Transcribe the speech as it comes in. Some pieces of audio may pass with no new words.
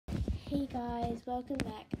Hey guys, welcome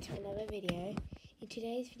back to another video. In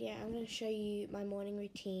today's video I'm going to show you my morning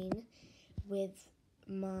routine with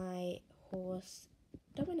my horse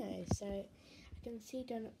Domino. So I can see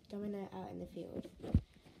Domino out in the field.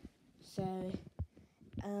 So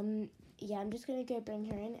yeah, I'm just going to go bring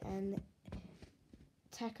her in and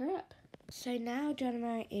tack her up. So now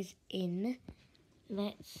Domino is in,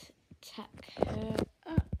 let's tack her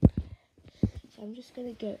up. So I'm just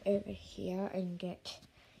going to go over here and get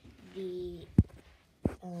the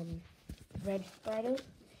red bridle.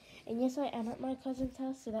 And yes, I am at my cousin's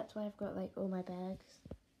house, so that's why I've got like all my bags.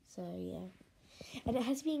 So yeah, and it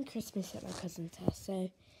has been Christmas at my cousin's house, so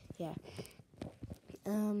yeah.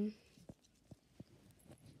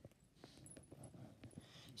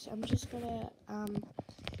 So I'm just gonna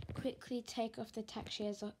quickly take off the tack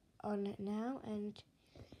shears on now, and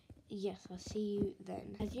yes, I'll see you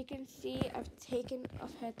then. As you can see, I've taken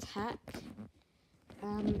off her tack.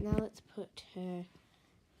 Now let's put her,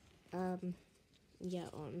 on.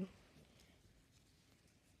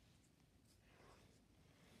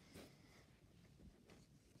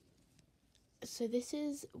 So this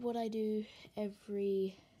is what I do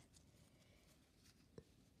every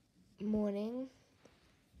morning.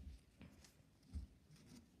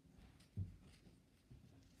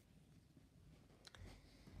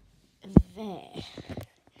 There.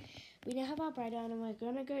 We now have our bride on and we're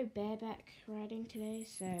going to go bareback riding today,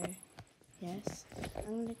 so yes.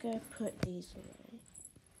 I'm going to go put these away.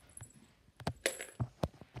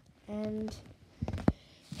 And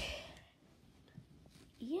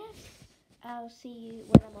yes, I'll see you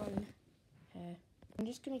when I'm on her. I'm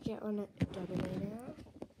just going to get on Domino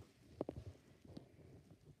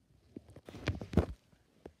now.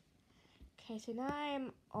 Okay, so now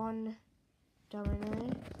I'm on Domino.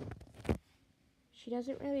 She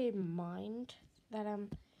doesn't really mind that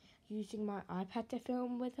I'm using my iPad to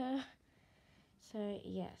film with her. So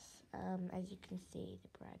yes, as you can see, the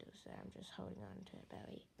bridle, so I'm just holding on to her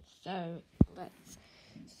belly. So let's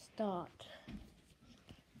start.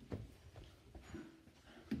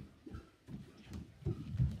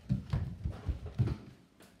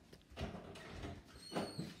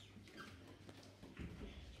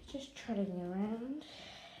 She's just trotting around.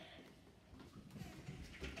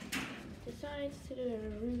 Decides to do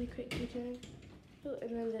a really quick U-turn. Oh,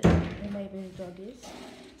 and then the neighbour's dog is.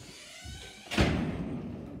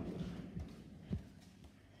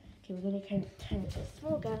 Okay, we're going to turn to a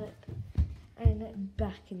small gallop and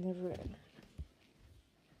back in the room.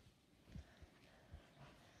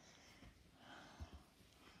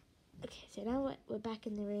 Okay, so now we're back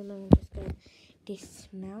in the room and I'm just going to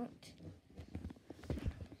dismount.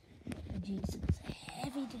 Jesus, it's a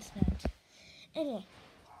heavy dismount. Anyway.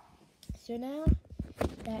 So now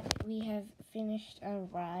that we have finished our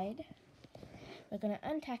ride, we're going to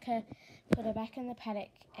untack her, put her back in the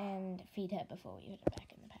paddock, and feed her before we put her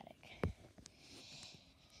back in the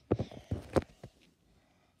paddock.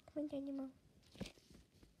 Come on, Daniel.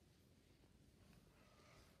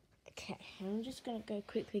 Okay, I'm just going to go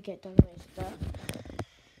quickly get Domino's stuff.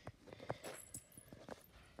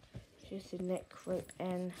 Just a neck rope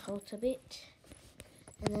and halter bit.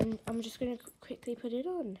 And then I'm just going to quickly put it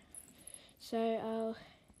on. So I'll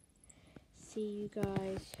see you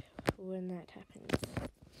guys when that happens.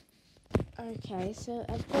 Okay, so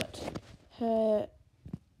I've got her,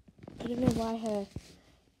 I don't know why her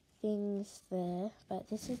thing's there, but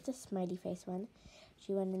this is the smiley face one.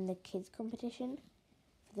 She won in the kids competition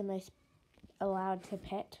for the most allowed to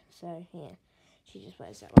pet, so yeah, she just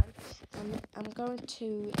wears that one. I'm going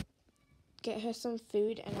to get her some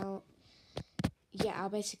food and I'll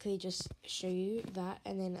basically just show you that,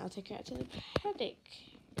 and then I'll take her out to the paddock.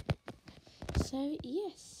 So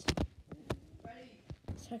yes.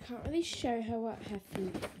 So I can't really show her what her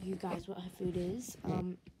food is.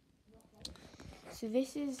 So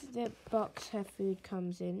this is the box her food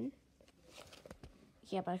comes in.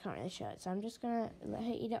 Yeah, but I can't really show it. So I'm just gonna let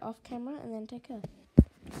her eat it off camera and then take her.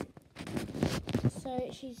 So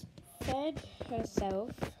she's fed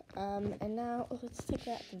herself, and now let's take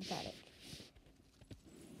her out to the paddock.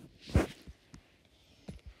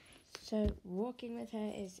 So walking with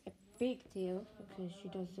her is a big deal because she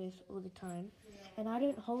does this all the time. And I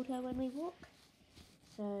don't hold her when we walk.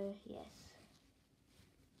 So, yes.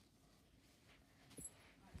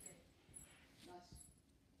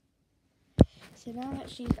 So now that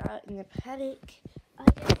she's out in the paddock, I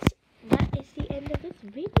guess that is the end of this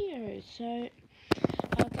video. So,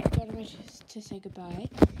 I'll get Domino to say goodbye.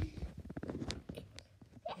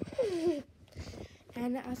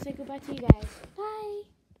 And I'll say goodbye to you guys. Bye!